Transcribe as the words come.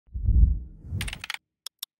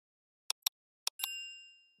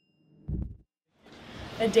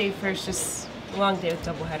Dave, first, just a long day with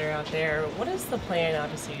doubleheader out there. What is the plan?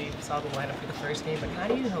 Obviously, you saw the lineup for the first game, but how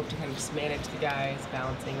do you hope to kind of just manage the guys,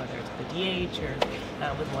 balancing whether it's the DH or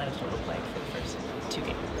with the lineups what we're playing for the first two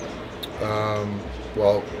games?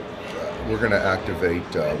 Well, we're going to activate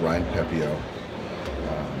Ryan Pepio.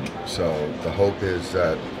 So the hope is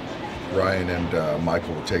that Ryan and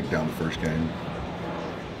Michael will take down the first game.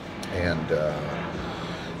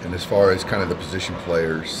 And as far as kind of the position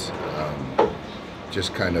players,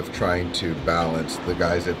 just kind of trying to balance the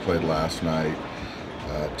guys that played last night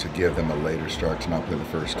to give them a later start to not play the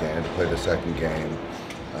first game, to play the second game.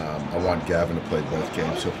 I want Gavin to play both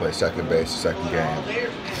games. He'll play second base the second game,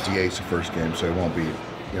 DH the first game, so it won't be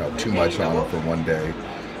too much on him for one day.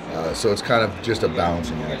 So it's kind of just a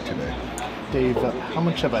balancing act today. Dave, how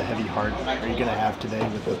much of a heavy heart are you going to have today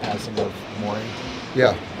with the passing of Maury?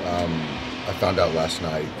 Yeah, I found out last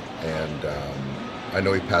night, and I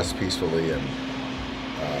know he passed peacefully, and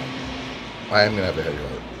I am going to have a heavy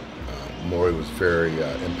heart. Maury was very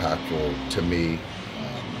impactful to me,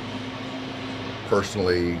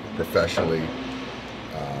 personally, professionally.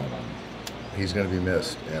 He's going to be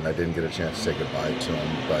missed, and I didn't get a chance to say goodbye to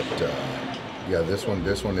him. But yeah, this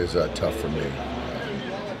one is tough for me.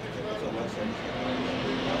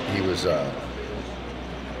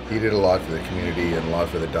 He did a lot for the community and a lot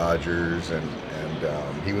for the Dodgers, and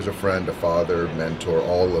he was a friend, a father, mentor,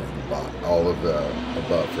 all of the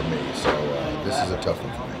above for me. So this is a tough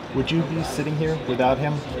one for me. Would you be sitting here without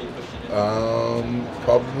him?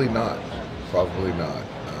 Probably not. Probably not.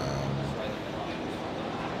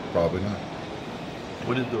 Probably not.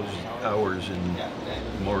 What did those hours in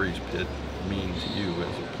Maury's pit mean to you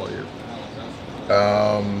as a player?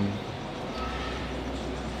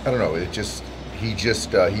 I don't know. He just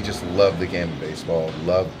loved the game of baseball,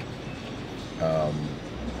 loved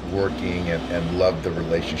working, and loved the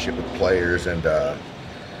relationship with players, and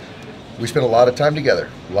we spent a lot of time together,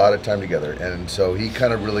 and so he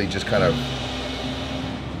kind of really just kind of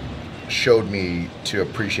showed me to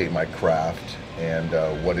appreciate my craft and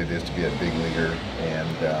what it is to be a big leaguer,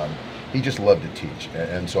 and he just loved to teach,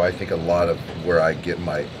 and so I think a lot of where I get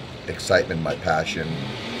my excitement, my passion,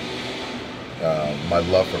 my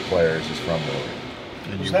love for players is from Maury.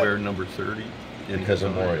 And you wear number 30? Because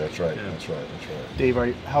of Maury, that's right, yeah. that's right. Dave,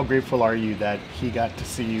 how grateful are you that he got to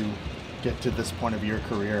see you get to this point of your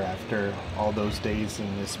career after all those days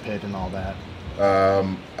in this pit and all that?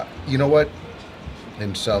 You know what?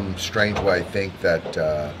 In some strange way, I think that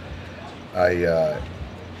I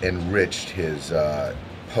enriched his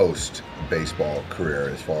post-baseball career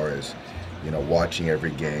as far as, watching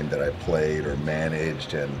every game that I played or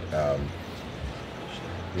managed. And,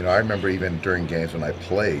 I remember even during games when I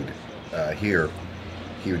played here,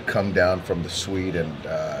 he would come down from the suite and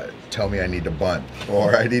tell me I need to bunt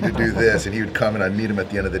or I need to do this, and he would come and I'd meet him at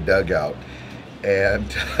the end of the dugout, and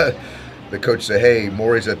the coach would say, "Hey,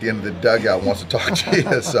 Maury's at the end of the dugout, wants to talk to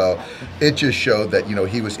you." So it just showed that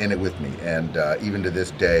he was in it with me, and even to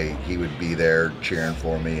this day he would be there cheering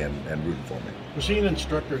for me and rooting for me. Was he an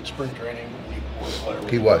instructor at spring training when you were a player?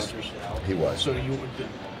 He was. He was. So you did,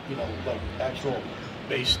 like actual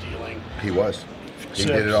base stealing? He was. He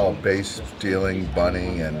did it all: base stealing,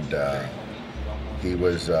 bunting, and he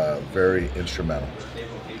was very instrumental.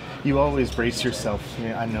 You always brace yourself.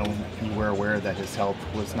 I know you were aware that his health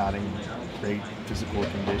was not in great physical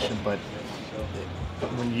condition, but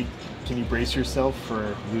can you brace yourself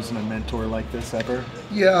for losing a mentor like this ever?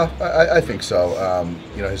 Yeah, I think so.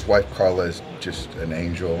 His wife Carla is just an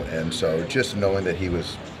angel, and so just knowing that he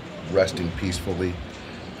was resting peacefully.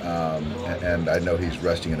 And I know he's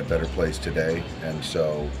resting in a better place today, and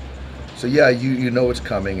so yeah, you know it's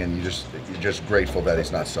coming, and you're just grateful that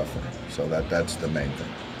he's not suffering. So that's the main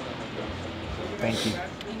thing. Thank you.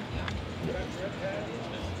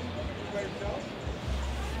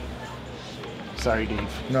 Sorry, Dave.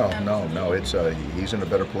 No. It's he's in a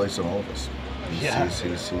better place than all of us.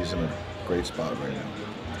 He's in a great spot right now.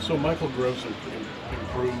 So Michael Groves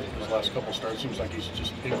improved his last couple starts. Seems like he's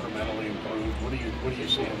just incrementally improved. What do you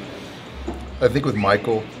see in him? I think with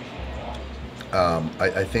Michael,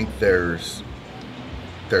 I think there's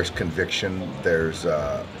conviction, there's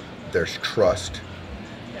trust.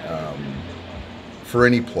 For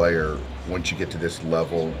any player, once you get to this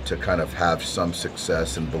level, to kind of have some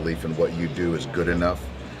success and belief in what you do is good enough.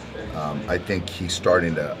 I think he's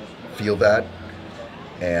starting to feel that.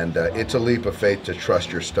 And it's a leap of faith to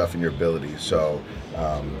trust your stuff and your abilities. So,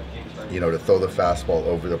 to throw the fastball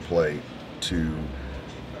over the plate, to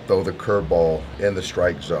throw the curveball in the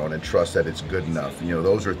strike zone and trust that it's good enough.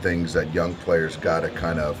 Those are things that young players got to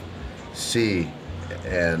kind of see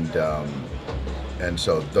and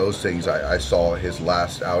so those things I saw his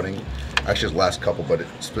last outing, actually his last couple, but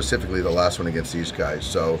specifically the last one against these guys.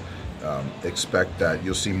 So expect that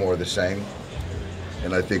you'll see more of the same.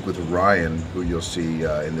 And I think with Ryan, who you'll see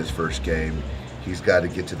in this first game, he's got to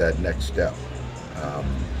get to that next step.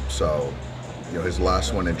 So, you know, his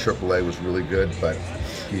last one in AAA was really good, but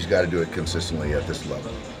he's got to do it consistently at this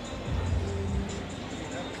level.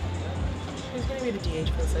 Who's going to be the DH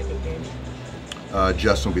for the second game?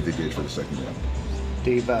 Justin will be the DH for the second game.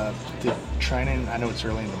 Dave, did Trinan, I know it's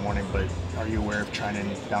early in the morning, but are you aware if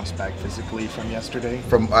Trinan bounced back physically from yesterday?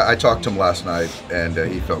 I talked to him last night, and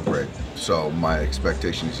he felt great. So my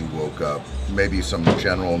expectation is he woke up, maybe some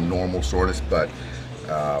general normal soreness, but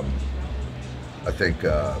I think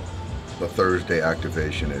the Thursday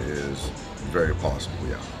activation is very possible,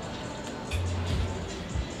 yeah.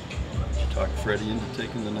 Did you talk Freddie into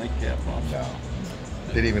taking the nightcap off? No,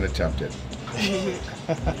 didn't even attempt it.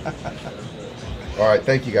 All right,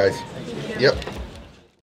 thank you guys. Yep.